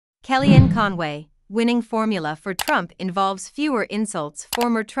Kellyanne Conway, winning formula for Trump involves fewer insults.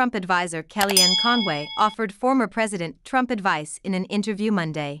 Former Trump advisor Kellyanne Conway offered former President Trump advice in an interview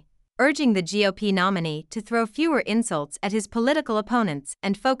Monday, urging the GOP nominee to throw fewer insults at his political opponents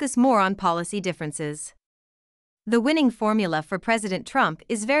and focus more on policy differences. "The winning formula for President Trump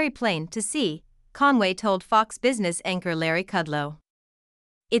is very plain to see," Conway told Fox Business anchor Larry Kudlow.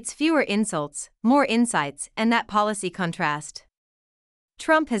 "It's fewer insults, more insights, and that policy contrast."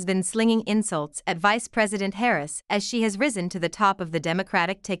 Trump has been slinging insults at Vice President Harris as she has risen to the top of the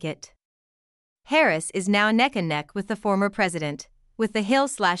Democratic ticket. Harris is now neck and neck with the former president, with the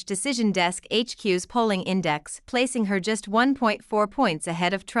Hill/Decision Desk HQ's polling index placing her just 1.4 points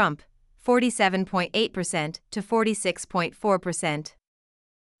ahead of Trump, 47.8% to 46.4%.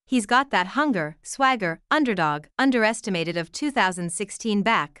 "He's got that hunger, swagger, underdog, underestimated of 2016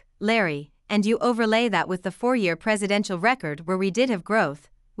 back, Larry, and you overlay that with the 4-year presidential record where we did have growth,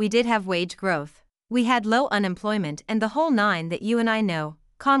 we did have wage growth, we had low unemployment and the whole nine that you and I know,"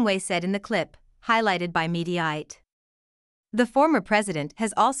 Conway said in the clip, highlighted by Mediaite. The former president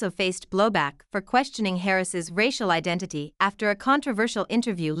has also faced blowback for questioning Harris's racial identity after a controversial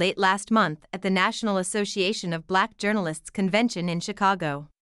interview late last month at the National Association of Black Journalists convention in Chicago.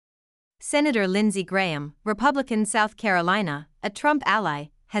 Senator Lindsey Graham, Republican South Carolina, a Trump ally,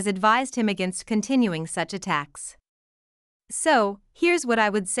 has advised him against continuing such attacks. "So, here's what I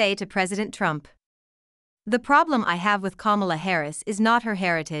would say to President Trump. The problem I have with Kamala Harris is not her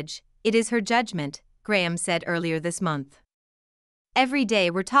heritage, it is her judgment," Graham said earlier this month. "Every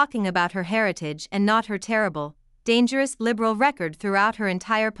day we're talking about her heritage and not her terrible, dangerous liberal record throughout her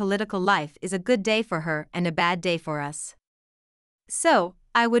entire political life is a good day for her and a bad day for us. So,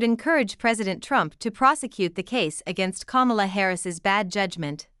 I would encourage President Trump to prosecute the case against Kamala Harris's bad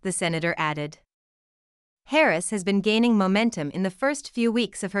judgment," the senator added. Harris has been gaining momentum in the first few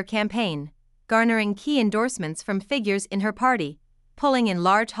weeks of her campaign, garnering key endorsements from figures in her party, pulling in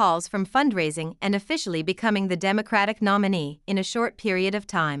large hauls from fundraising and officially becoming the Democratic nominee in a short period of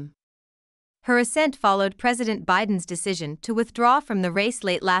time. Her ascent followed President Biden's decision to withdraw from the race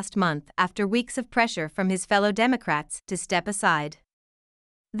late last month after weeks of pressure from his fellow Democrats to step aside.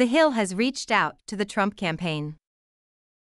 The Hill has reached out to the Trump campaign.